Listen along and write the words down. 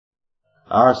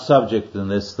Our subject in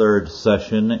this third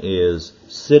session is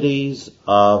cities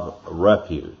of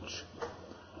refuge.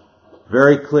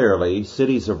 Very clearly,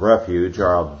 cities of refuge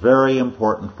are a very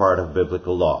important part of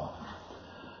biblical law.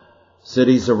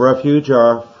 Cities of refuge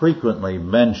are frequently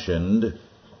mentioned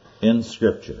in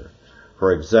Scripture.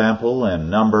 For example, in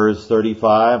Numbers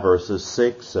 35, verses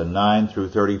 6 and 9 through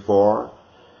 34,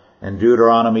 in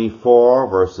Deuteronomy 4,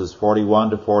 verses 41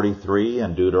 to 43,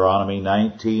 and Deuteronomy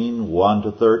 19, 1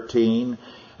 to 13,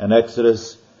 and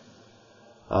Exodus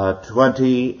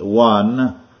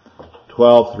 21,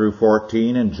 12 through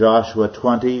 14, and Joshua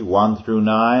 20, 1 through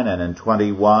 9, and in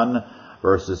 21,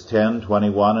 verses 10,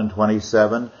 21, and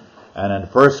 27, and in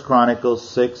 1 Chronicles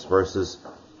 6, verses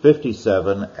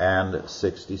 57 and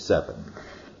 67.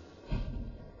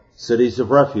 Cities of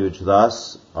refuge,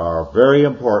 thus, are very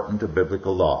important to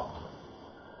biblical law.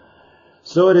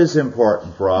 So it is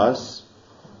important for us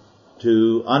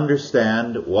to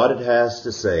understand what it has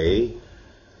to say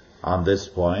on this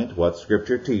point, what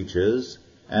Scripture teaches,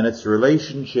 and its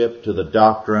relationship to the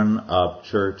doctrine of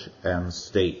church and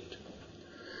state.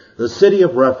 The city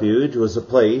of refuge was a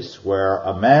place where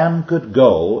a man could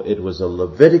go. It was a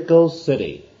Levitical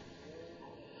city,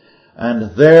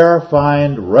 and there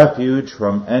find refuge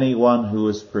from anyone who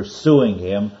is pursuing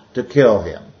him to kill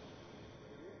him.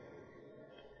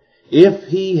 If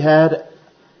he had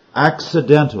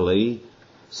accidentally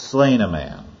slain a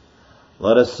man,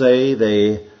 let us say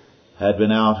they had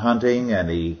been out hunting and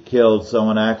he killed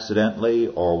someone accidentally,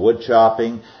 or wood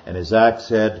chopping and his axe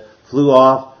head flew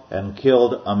off and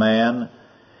killed a man,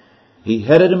 he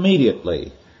headed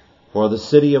immediately for the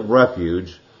city of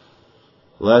refuge,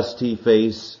 lest he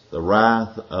face the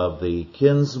wrath of the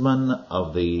kinsman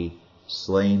of the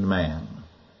slain man.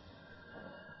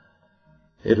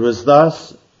 It was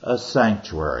thus a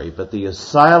sanctuary, but the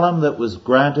asylum that was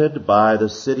granted by the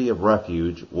city of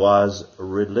refuge was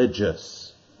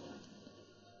religious.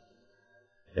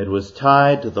 It was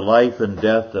tied to the life and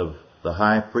death of the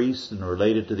high priest and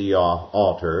related to the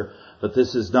altar, but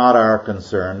this is not our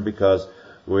concern, because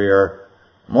we're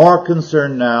more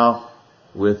concerned now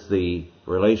with the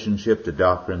relationship to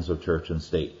doctrines of church and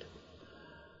state.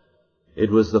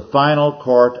 It was the final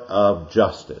court of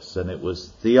justice, and it was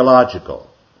theological.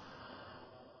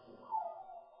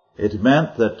 It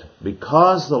meant that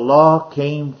because the law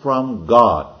came from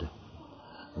God,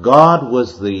 God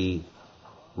was the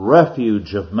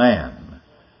refuge of man,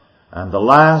 and the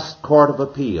last court of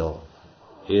appeal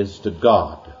is to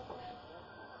God.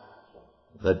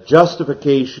 That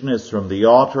justification is from the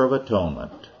altar of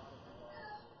atonement,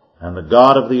 and the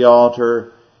God of the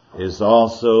altar is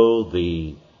also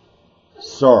the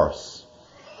source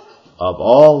of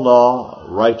all law,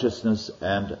 righteousness,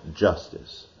 and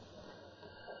justice.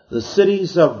 The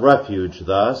cities of refuge,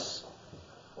 thus,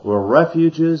 were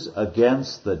refuges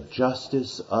against the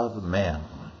justice of men.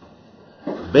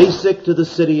 Basic to the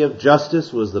city of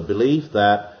justice was the belief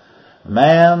that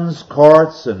man's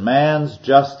courts and man's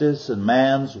justice and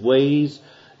man's ways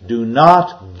do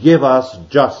not give us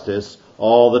justice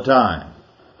all the time.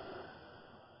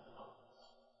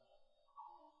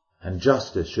 And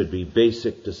justice should be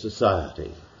basic to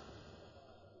society.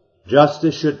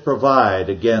 Justice should provide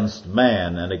against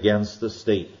man and against the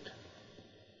state.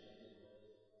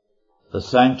 The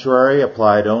sanctuary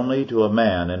applied only to a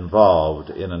man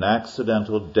involved in an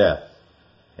accidental death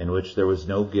in which there was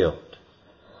no guilt,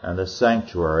 and the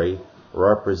sanctuary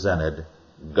represented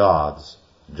God's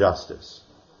justice.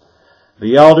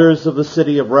 The elders of the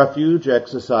city of refuge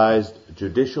exercised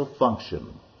judicial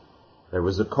function. There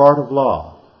was a court of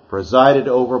law presided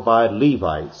over by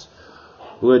Levites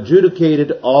who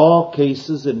adjudicated all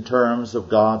cases in terms of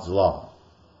God's law.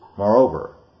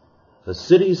 Moreover, the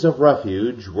cities of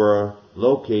refuge were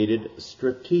located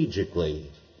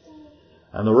strategically,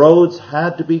 and the roads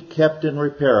had to be kept in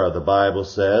repair, the Bible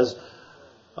says,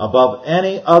 above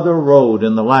any other road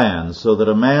in the land, so that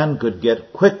a man could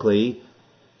get quickly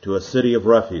to a city of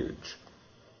refuge.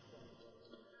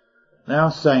 Now,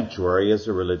 sanctuary is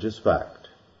a religious fact.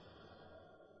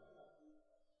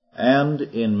 And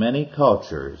in many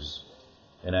cultures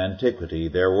in antiquity,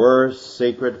 there were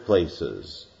sacred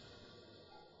places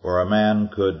where a man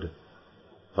could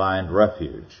find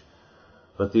refuge.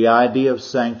 But the idea of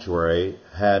sanctuary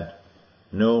had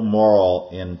no moral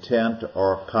intent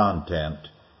or content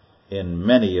in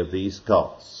many of these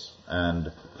cults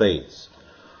and faiths.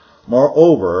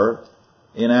 Moreover,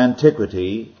 in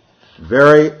antiquity,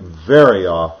 very, very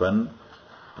often,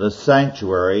 the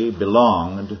sanctuary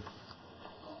belonged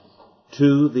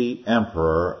to the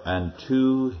emperor and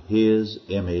to his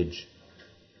image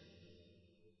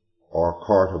or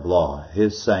court of law,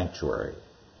 his sanctuary.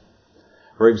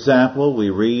 For example, we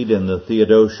read in the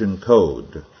Theodosian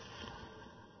Code,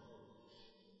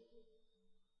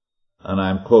 and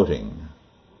I'm quoting,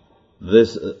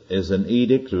 this is an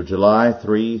edict of July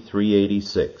 3,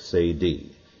 386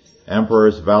 A.D.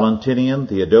 Emperors Valentinian,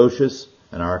 Theodosius,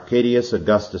 and Arcadius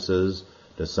Augustus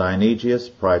to Cynegius,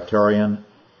 Praetorian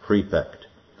Prefect.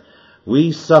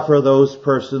 We suffer those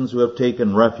persons who have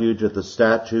taken refuge at the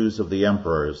statues of the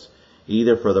emperors,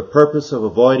 either for the purpose of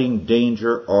avoiding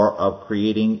danger or of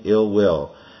creating ill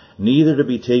will, neither to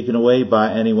be taken away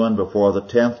by anyone before the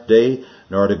 10th day,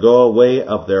 nor to go away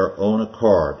of their own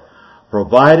accord,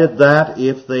 provided that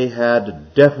if they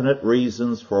had definite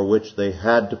reasons for which they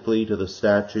had to flee to the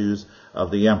statues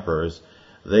of the emperors,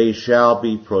 they shall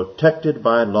be protected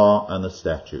by law and the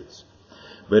statutes.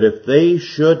 But if they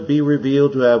should be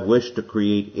revealed to have wished to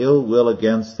create ill will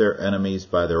against their enemies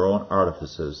by their own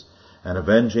artifices, an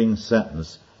avenging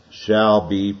sentence shall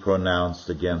be pronounced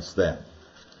against them.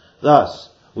 Thus,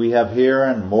 we have here,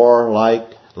 and more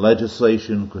like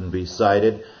legislation can be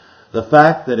cited, the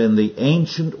fact that in the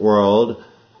ancient world,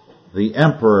 the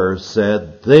emperor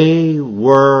said they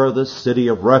were the city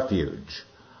of refuge,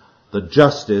 the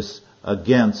justice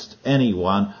against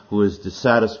anyone who is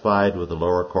dissatisfied with the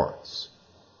lower courts.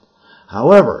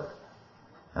 However,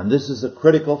 and this is a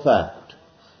critical fact,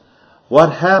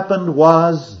 what happened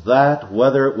was that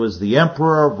whether it was the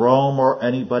emperor of Rome or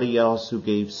anybody else who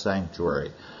gave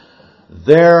sanctuary,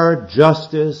 their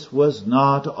justice was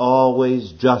not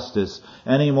always justice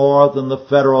any more than the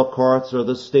federal courts or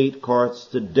the state courts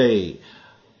today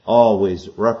always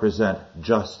represent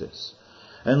justice.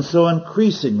 And so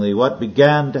increasingly what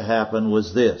began to happen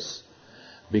was this.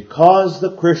 Because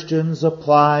the Christians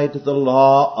applied the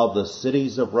law of the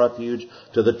cities of refuge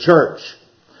to the church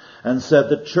and said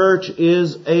the church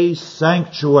is a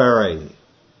sanctuary,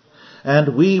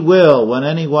 and we will, when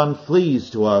anyone flees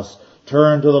to us,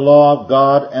 turn to the law of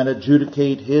God and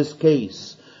adjudicate his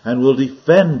case, and will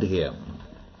defend him.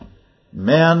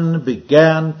 Men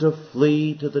began to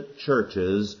flee to the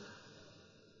churches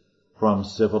from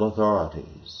civil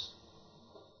authorities.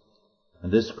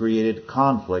 And this created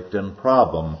conflict and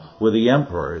problem with the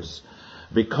emperors,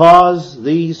 because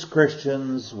these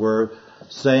Christians were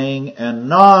saying, and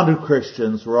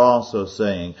non-Christians were also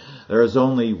saying, there is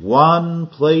only one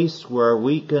place where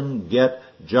we can get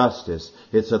justice.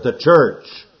 It's at the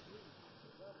church.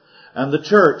 And the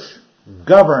church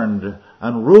governed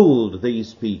and ruled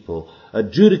these people,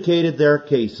 adjudicated their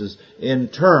cases in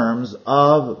terms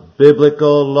of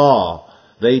biblical law.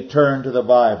 They turned to the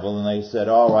Bible and they said,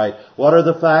 all right, what are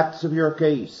the facts of your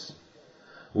case?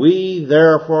 We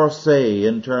therefore say,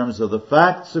 in terms of the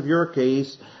facts of your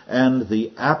case and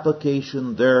the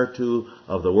application thereto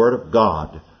of the Word of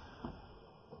God,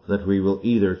 that we will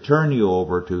either turn you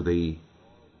over to the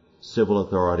civil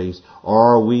authorities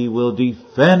or we will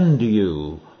defend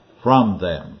you from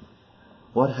them.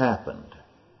 What happened?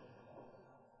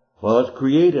 Well, it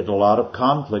created a lot of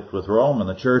conflict with Rome, and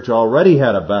the church already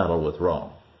had a battle with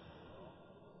Rome.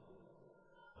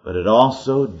 But it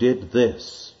also did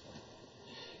this.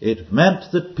 It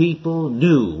meant that people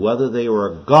knew, whether they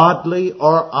were godly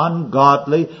or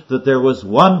ungodly, that there was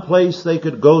one place they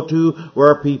could go to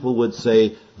where people would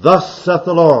say, "Thus saith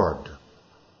the Lord."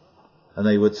 And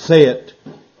they would say it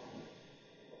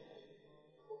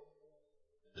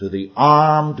to the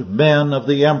armed men of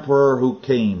the emperor who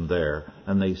came there,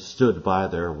 and they stood by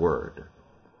their word.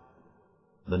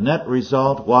 The net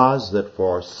result was that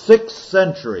for 6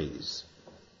 centuries,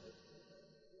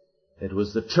 it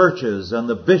was the churches and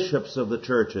the bishops of the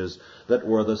churches that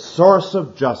were the source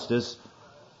of justice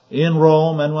in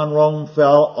Rome, and when Rome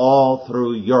fell, all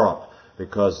through Europe,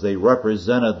 because they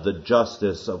represented the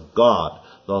justice of God,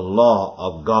 the law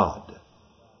of God.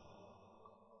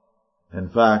 In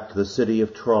fact, the city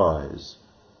of Troy,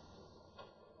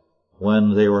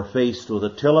 when they were faced with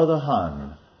Attila the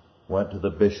Hun, went to the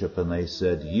bishop and they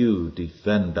said, "You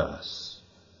defend us."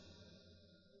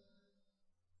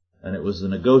 And it was the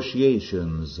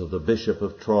negotiations of the bishop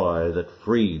of Troy that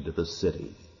freed the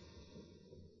city.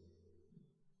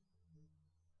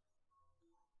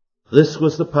 This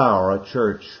was the power a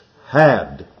church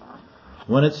had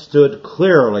when it stood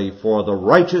clearly for the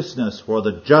righteousness, for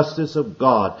the justice of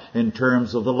God in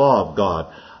terms of the law of God,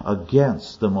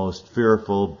 against the most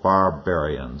fearful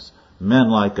barbarians, men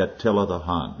like Attila the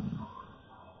Hun.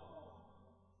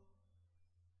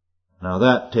 Now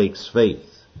that takes faith.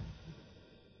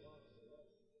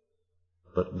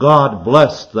 But God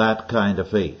blessed that kind of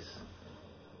faith.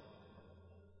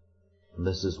 And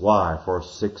this is why for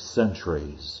 6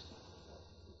 centuries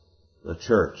the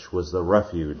church was the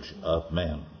refuge of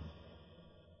men.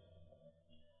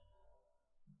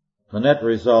 The net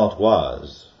result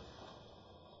was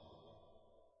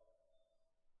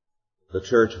the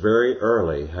church very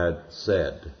early had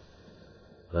said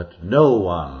that no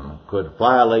one could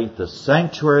violate the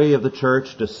sanctuary of the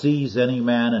church to seize any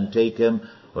man and take him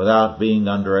without being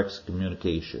under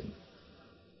excommunication.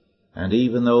 And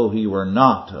even though he were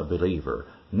not a believer,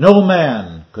 no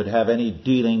man could have any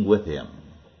dealing with him.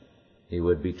 He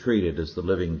would be treated as the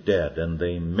living dead, and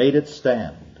they made it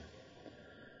stand.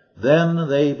 Then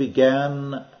they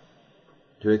began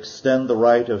to extend the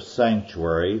right of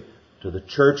sanctuary to the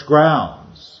church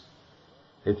grounds.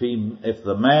 If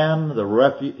the man, the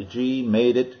refugee,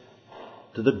 made it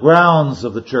to the grounds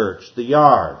of the church, the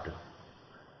yard.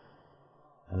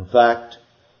 In fact,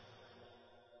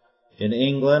 in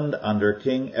England, under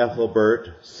King Ethelbert,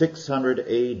 600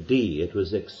 A.D., it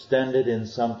was extended in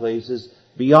some places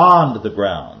beyond the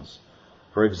grounds.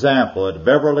 For example, at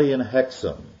Beverley and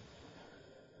Hexham,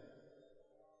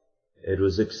 it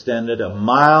was extended a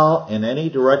mile in any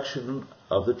direction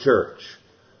of the church.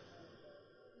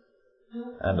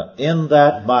 And in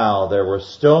that mile there were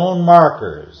stone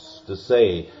markers to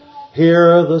say,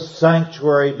 here the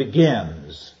sanctuary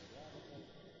begins.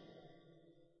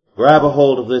 Grab a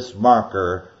hold of this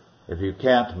marker if you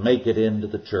can't make it into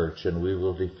the church, and we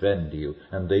will defend you.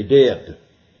 And they did.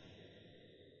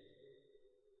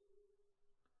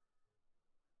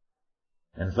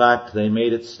 In fact, they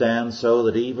made it stand so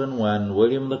that even when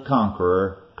William the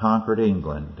Conqueror conquered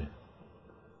England,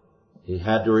 he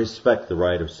had to respect the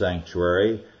right of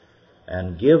sanctuary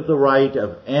and give the right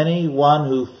of anyone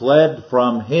who fled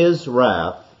from his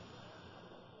wrath,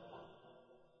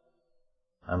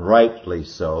 and rightly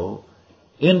so,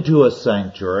 into a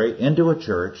sanctuary, into a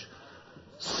church,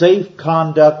 safe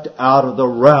conduct out of the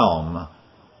realm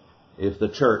if the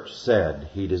church said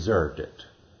he deserved it.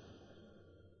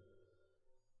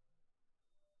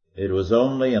 It was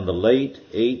only in the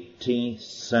late 18th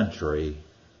century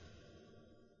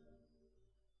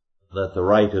that the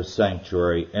right of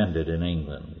sanctuary ended in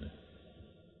England.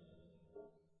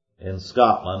 In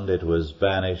Scotland, it was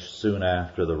banished soon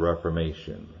after the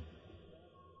Reformation.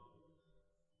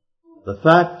 The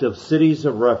fact of cities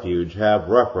of refuge have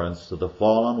reference to the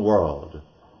fallen world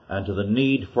and to the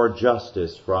need for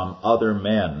justice from other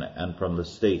men and from the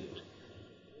state.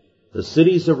 The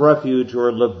cities of refuge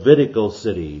were Levitical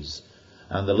cities,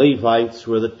 and the Levites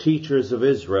were the teachers of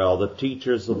Israel, the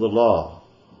teachers of the law.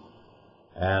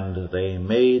 And they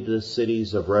made the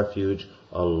cities of refuge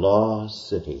a law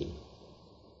city,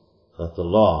 that the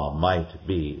law might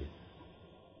be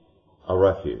a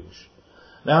refuge.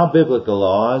 Now, biblical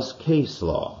law is case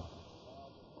law.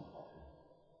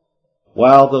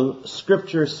 While the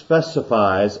Scripture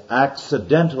specifies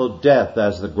accidental death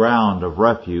as the ground of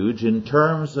refuge, in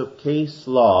terms of case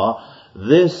law,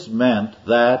 this meant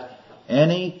that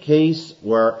any case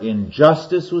where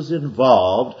injustice was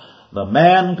involved, the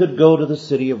man could go to the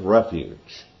city of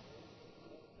refuge.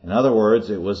 In other words,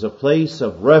 it was a place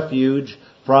of refuge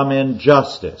from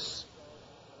injustice.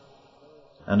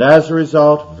 And as a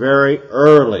result, very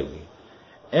early,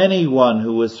 anyone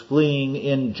who was fleeing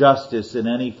injustice in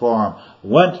any form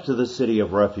went to the city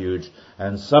of refuge,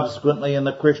 and subsequently in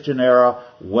the Christian era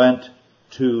went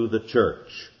to the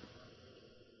church.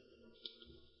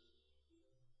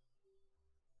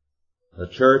 The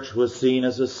church was seen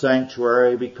as a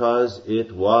sanctuary because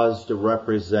it was to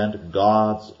represent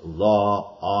God's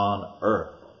law on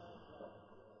earth.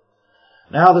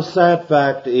 Now, the sad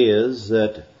fact is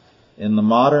that in the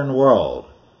modern world,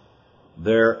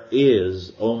 there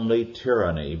is only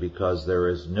tyranny because there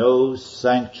is no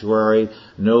sanctuary,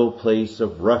 no place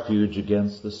of refuge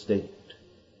against the state.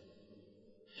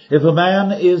 If a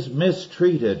man is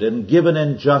mistreated and given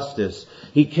injustice,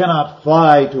 he cannot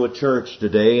fly to a church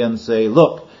today and say,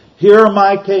 look, hear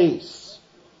my case.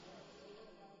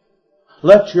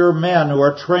 Let your men who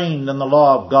are trained in the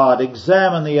law of God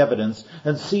examine the evidence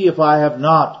and see if I have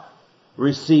not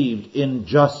received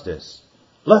injustice.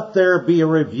 Let there be a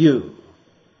review.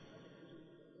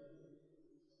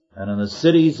 And in the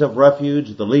cities of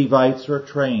refuge, the Levites were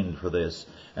trained for this.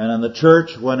 And in the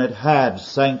church, when it had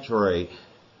sanctuary,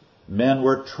 men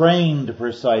were trained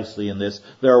precisely in this.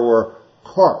 There were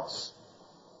courts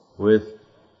with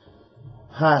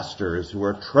pastors who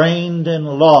were trained in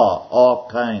law, all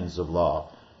kinds of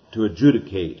law, to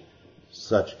adjudicate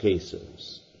such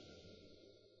cases.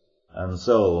 And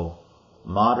so,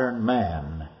 modern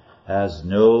man has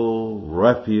no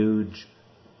refuge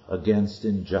against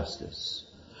injustice.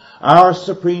 Our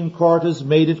Supreme Court has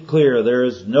made it clear there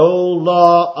is no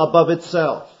law above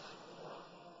itself.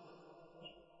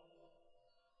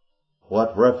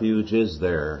 What refuge is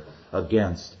there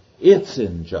against its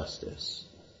injustice?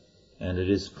 and it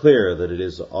is clear that it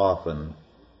is often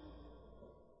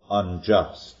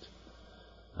unjust.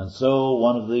 And so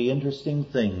one of the interesting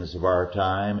things of our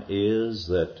time is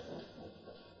that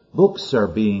books are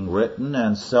being written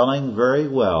and selling very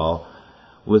well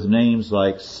with names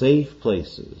like Safe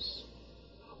Places.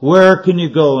 Where can you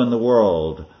go in the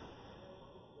world?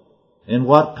 In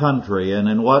what country and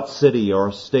in what city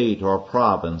or state or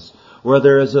province where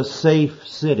there is a safe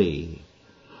city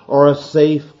or a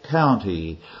safe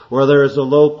county where there is a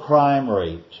low crime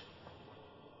rate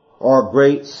or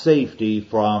great safety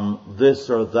from this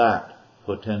or that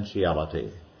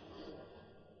potentiality?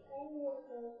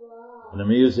 An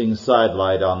amusing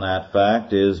sidelight on that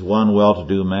fact is one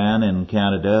well-to-do man in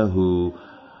Canada who,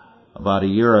 about a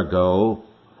year ago,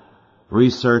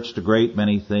 researched a great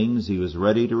many things. He was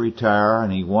ready to retire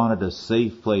and he wanted a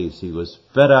safe place. He was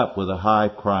fed up with a high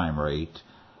crime rate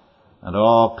and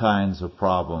all kinds of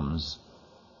problems.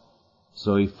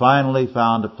 So he finally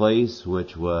found a place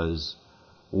which was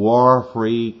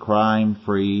war-free,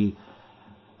 crime-free,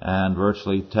 and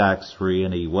virtually tax-free,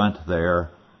 and he went there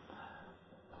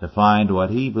to find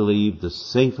what he believed the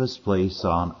safest place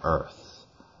on earth,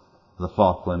 the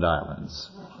Falkland Islands.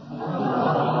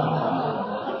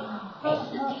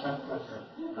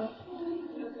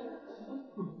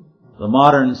 The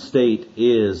modern state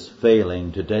is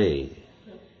failing today.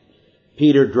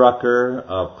 Peter Drucker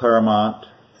of Claremont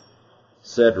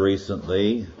said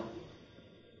recently,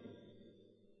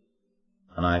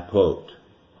 and I quote,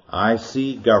 "I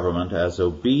see government as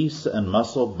obese and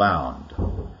muscle-bound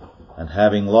and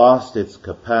having lost its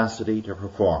capacity to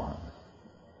perform.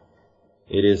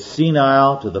 It is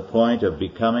senile to the point of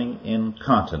becoming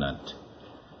incontinent,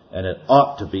 and it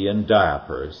ought to be in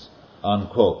diapers,"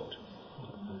 unquote.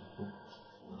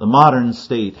 The modern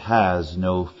state has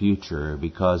no future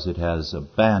because it has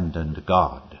abandoned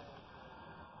God.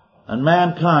 And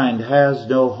mankind has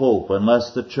no hope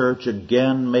unless the church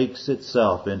again makes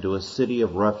itself into a city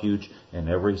of refuge in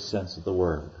every sense of the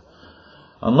word.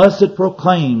 Unless it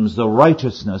proclaims the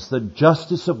righteousness, the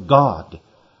justice of God,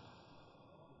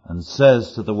 and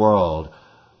says to the world,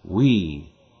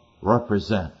 we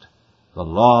represent the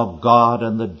law of God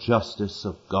and the justice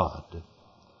of God.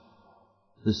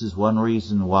 This is one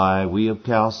reason why we of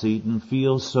Chalcedon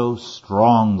feel so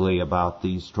strongly about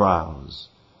these trials.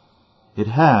 It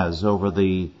has, over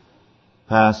the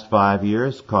past 5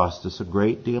 years, cost us a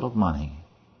great deal of money.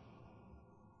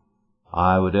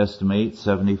 I would estimate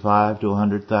 $75,000 to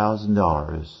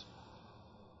 $100,000.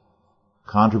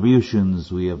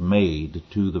 Contributions we have made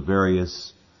to the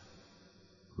various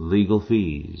legal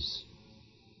fees.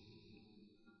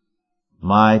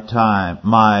 My time,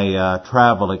 my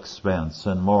travel expense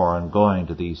and more in going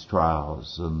to these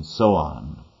trials and so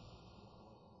on.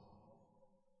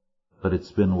 But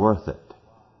it's been worth it.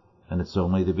 And it's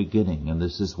only the beginning. And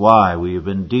this is why we have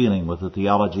been dealing with the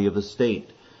theology of the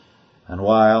state. And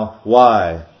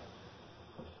why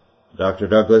Dr.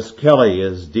 Douglas Kelly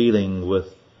is dealing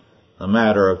with the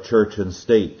matter of church and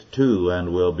state too,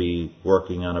 and will be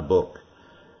working on a book.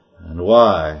 And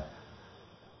why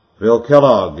Bill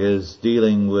Kellogg is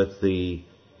dealing with the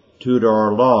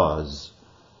Tudor laws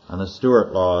and the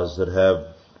Stuart laws that have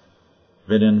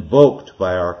been invoked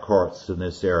by our courts in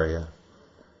this area,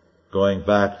 going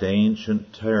back to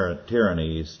ancient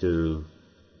tyrannies to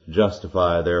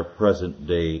justify their present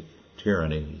day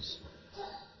tyrannies.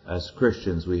 As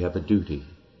Christians, we have a duty.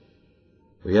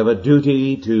 We have a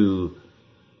duty to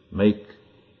make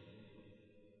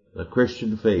the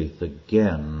Christian faith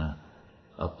again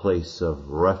a place of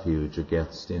refuge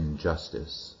against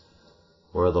injustice,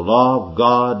 where the law of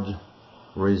God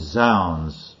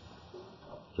resounds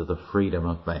to the freedom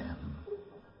of man.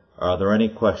 Are there any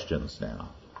questions now?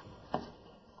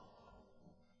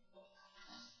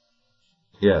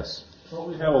 Yes. Well,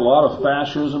 we have a lot of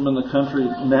fascism in the country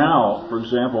now. For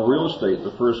example, real estate,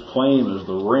 the first claim is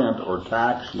the rent or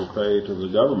tax you pay to the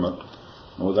government.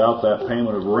 And without that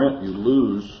payment of rent, you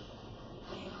lose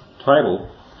title.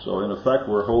 So in effect,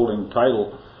 we're holding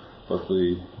title, but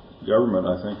the government,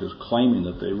 I think, is claiming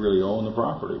that they really own the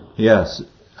property. Yes.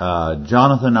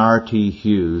 Jonathan R.T.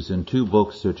 Hughes, in 2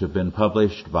 books which have been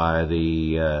published by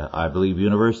the, I believe,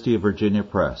 University of Virginia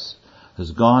Press,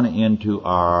 has gone into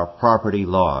our property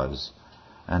laws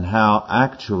and how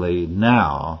actually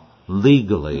now,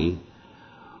 legally,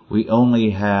 we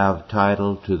only have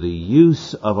title to the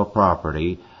use of a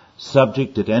property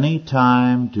subject at any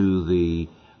time to the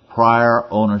prior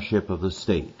ownership of the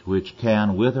state, which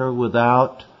can, with or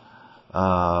without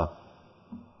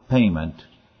payment,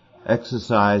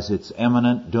 exercise its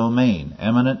eminent domain.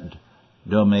 Eminent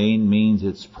domain means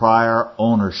its prior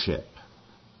ownership.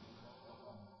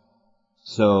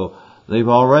 So they've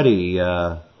already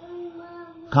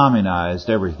communized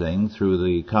everything through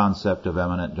the concept of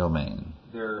eminent domain.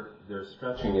 They're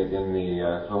stretching it in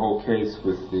the whole case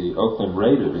with the Oakland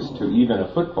Raiders to even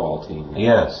a football team now.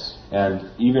 Yes. And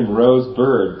even Rose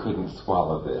Bird couldn't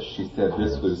swallow this. She said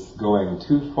this was going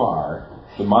too far,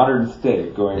 the modern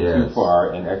state going too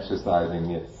far and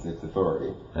exercising its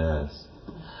authority. Yes.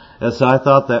 Yes, I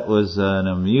thought that was an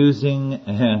amusing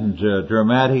and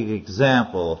dramatic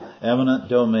example, eminent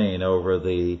domain over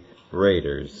the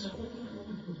Raiders.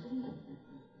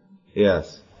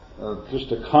 Yes.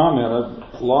 Just a comment,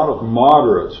 a lot of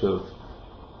moderates have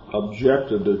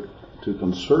objected to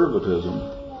conservatism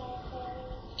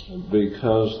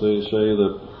because they say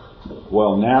that,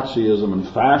 well, Nazism and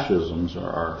fascism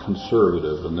are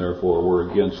conservative, and therefore we're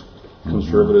against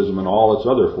conservatism in all its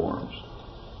other forms.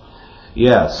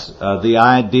 Yes, the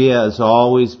idea has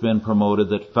always been promoted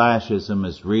that fascism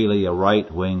is really a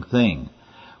right-wing thing,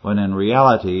 when in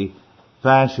reality,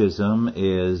 fascism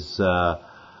is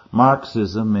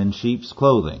Marxism in sheep's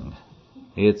clothing.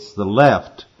 It's the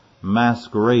left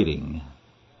masquerading.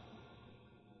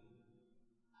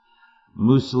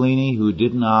 Mussolini, who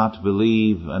did not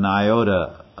believe an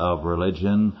iota of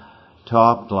religion,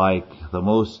 talked like the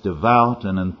most devout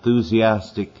and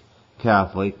enthusiastic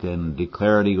Catholic and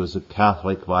declared he was a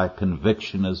Catholic by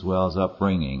conviction as well as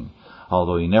upbringing,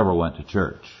 although he never went to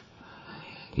church.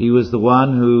 He was the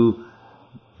one who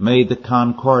made the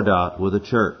concordat with the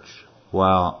church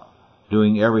while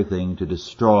doing everything to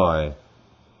destroy,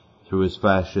 through his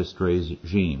fascist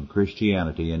regime,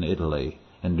 Christianity in Italy,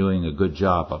 and doing a good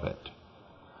job of it.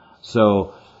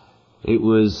 So it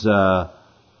was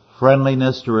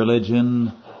friendliness to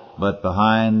religion, but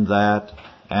behind that,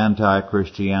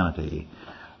 anti-Christianity,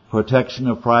 protection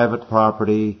of private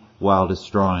property while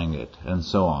destroying it, and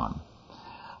so on.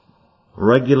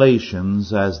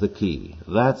 Regulations as the key.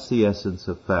 That's the essence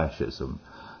of fascism.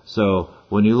 So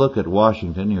when you look at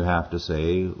Washington, you have to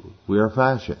say, we are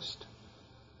fascist.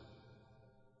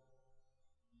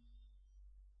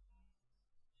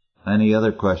 Any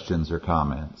other questions or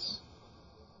comments?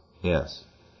 Yes.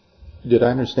 Did I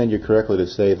understand you correctly to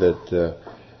say that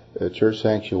church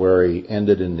sanctuary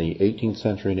ended in the 18th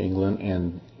century in England,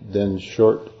 and then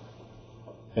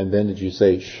did you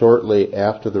say shortly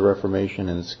after the Reformation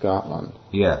in Scotland?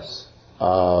 Yes.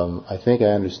 I think I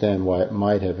understand why it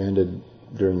might have ended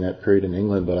during that period in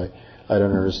England, but I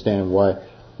don't understand why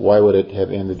would it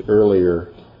have ended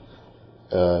earlier?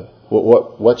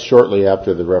 What's shortly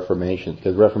after the Reformation?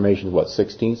 Because Reformation is what,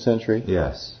 16th century?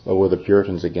 Yes. Or were the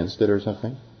Puritans against it or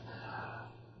something?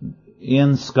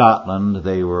 In Scotland,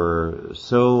 they were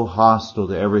so hostile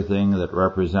to everything that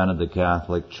represented the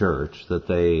Catholic Church that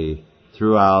they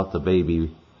threw out the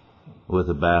baby with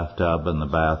the bathtub and the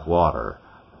bath water.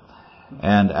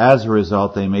 And as a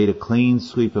result, they made a clean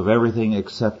sweep of everything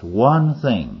except one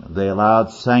thing. They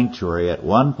allowed sanctuary at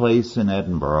one place in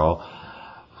Edinburgh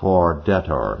for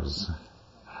debtors.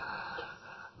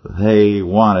 They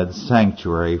wanted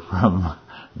sanctuary from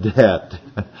debt,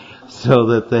 so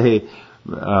that they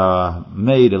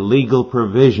made a legal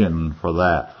provision for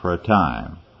that for a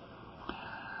time.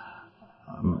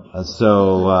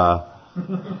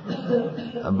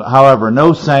 However,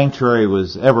 no sanctuary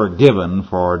was ever given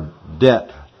for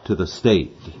debt to the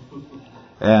state.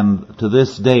 And to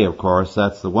this day, of course,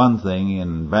 that's the one thing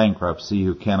in bankruptcy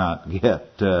you cannot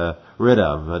get rid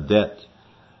of, a debt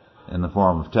in the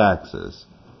form of taxes.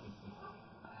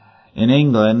 In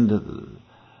England,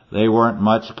 they weren't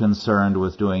much concerned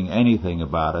with doing anything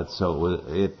about it, so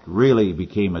it really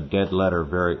became a dead letter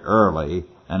very early,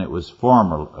 and it was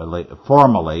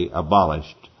formally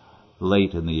abolished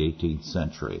late in the 18th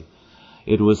century.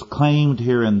 It was claimed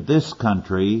here in this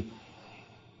country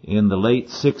in the late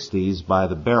 60s by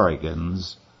the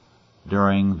Berrigans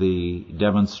during the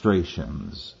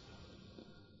demonstrations.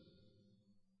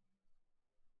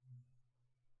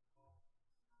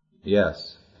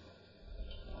 Yes.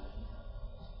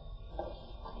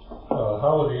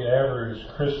 How would the average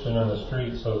Christian in the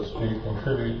street, so to speak,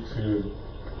 contribute to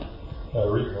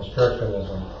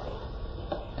Reconstructionism?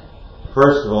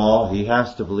 First of all, he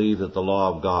has to believe that the law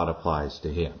of God applies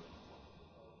to him.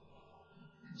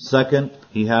 Second,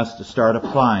 he has to start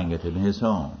applying it in his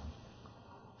home.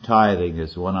 Tithing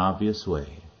is one obvious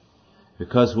way.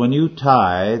 Because when you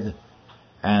tithe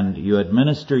and you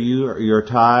administer your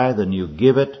tithe and you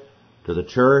give it to the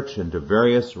church and to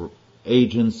various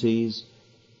agencies,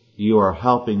 you are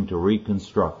helping to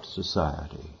reconstruct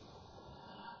society.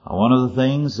 One of the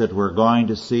things that we're going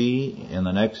to see in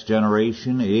the next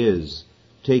generation is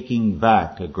taking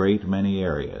back a great many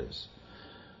areas.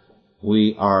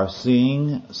 We are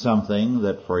seeing something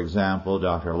that, for example,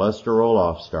 Dr. Lester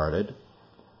Roloff started,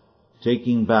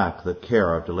 taking back the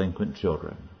care of delinquent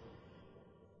children.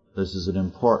 This is an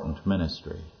important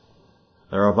ministry.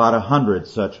 There are about 100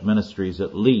 such ministries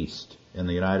at least in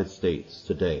the United States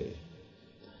today.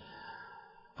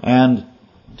 And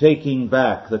taking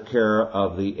back the care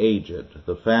of the aged,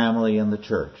 the family and the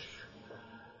church.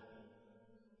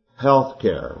 Health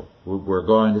care, we're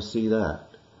going to see that.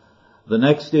 The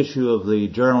next issue of the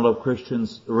Journal of Christian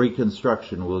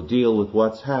Reconstruction will deal with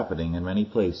what's happening in many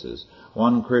places.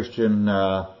 One Christian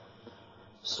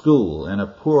school in a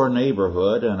poor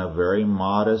neighborhood and a very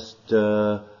modest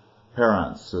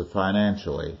parents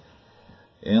financially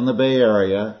in the Bay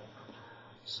Area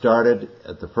started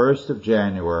at the 1st of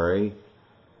January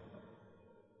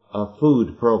a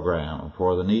food program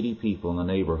for the needy people in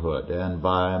the neighborhood, and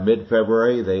by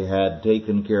mid-February they had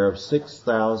taken care of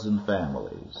 6,000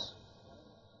 families.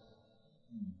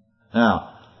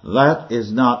 Now, that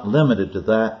is not limited to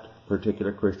that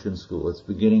particular Christian school. It's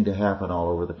beginning to happen all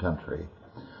over the country.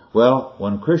 Well,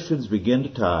 when Christians begin to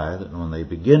tithe and when they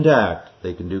begin to act,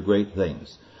 they can do great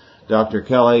things. Dr.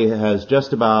 Kelly has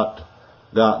just about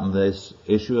gotten this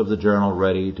issue of the journal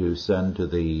ready to send to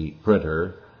the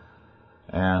printer,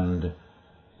 and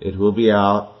it will be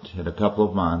out in a couple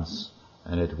of months,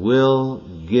 and it will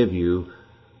give you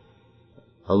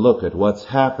a look at what's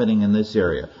happening in this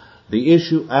area. The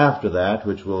issue after that,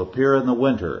 which will appear in the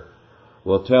winter,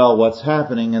 will tell what's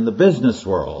happening in the business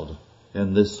world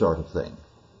in this sort of thing.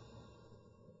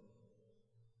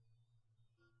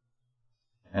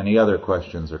 Any other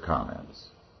questions or comments?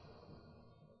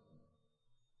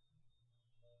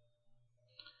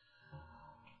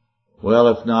 Well,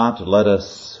 if not, let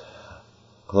us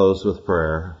close with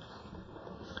prayer.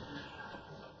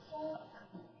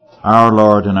 Our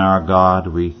Lord and our God,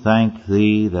 we thank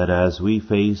Thee that as we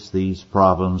face these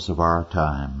problems of our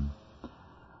time,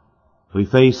 we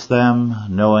face them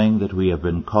knowing that we have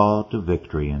been called to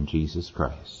victory in Jesus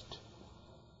Christ.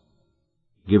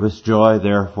 Give us joy,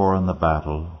 therefore, in the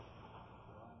battle,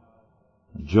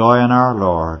 joy in our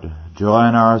Lord, joy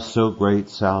in our so great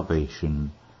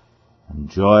salvation, and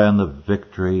joy in the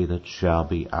victory that shall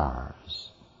be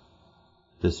ours.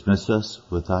 Dismiss us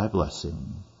with Thy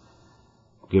blessing.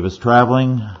 Give us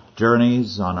traveling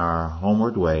journeys on our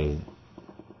homeward way,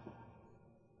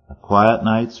 a quiet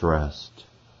night's rest,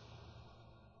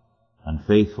 and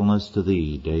faithfulness to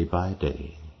Thee day by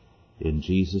day. In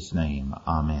Jesus' name,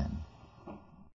 amen.